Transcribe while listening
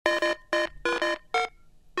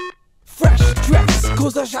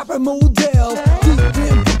cause I shop at Models. Deep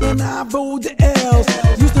in Brooklyn, I rode the L's.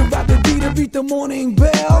 Used to ride the D to beat the morning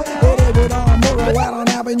bell. Or they would Morrow out on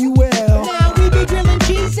Avenue L. Now we be drilling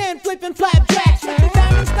cheese and flipping flapjacks. The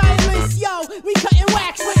diamond stylists, yo, we cutting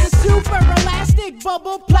wax with the super elastic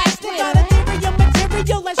bubble plastic. Got ethereal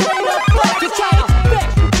material and straight up flex. You try to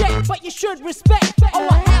vex, reject, but you should respect. Oh,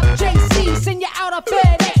 I have JC, send you out of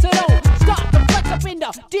FedEx. So don't start to flex up in the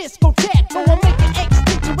discotheque. Go and make an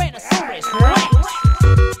extinct Tyrannosaurus Rex.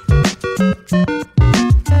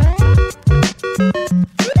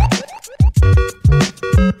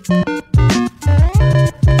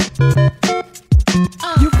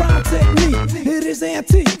 It is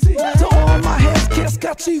antique. To all my hands che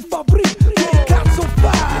scacci fabri. Che cazzo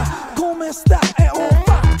fai? Come sta? È un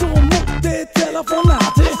fatto molte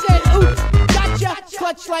telefonate. I said oops, gotcha.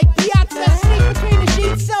 Clutch like Piazza. Sneak between the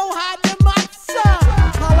sheets so hot the matzah.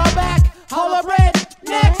 Holla back, holla red.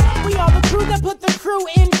 Next, we are the crew that put the crew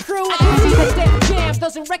in crew. I can see that Def Jam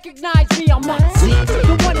doesn't recognize me on my seat.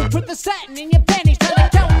 The one who put the satin in your panties. Trying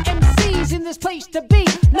to count MCs in this place to be.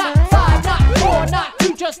 Not 5, not 4, not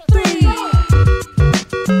 2, just 3.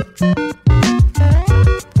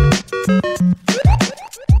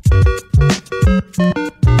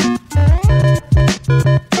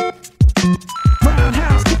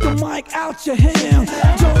 Roundhouse, get the mic out your hand.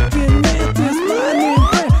 Joking man, this my name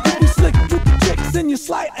brand. You be slick with the tricks and you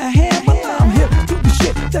sleight a hand, but I'm hip to the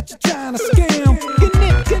shit that you're trying to scam. Get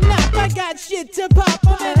nipped to knock, I got shit to pop.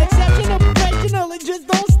 I'm an exceptional professional and just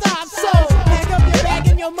don't stop. So pack up your bag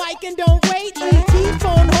and your mic and don't wait. Leave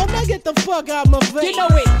phone home, now get the fuck out my face. You know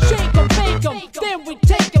it, shake 'em, bake 'em, then we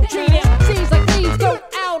take 'em, treat 'em. Seems like leaves go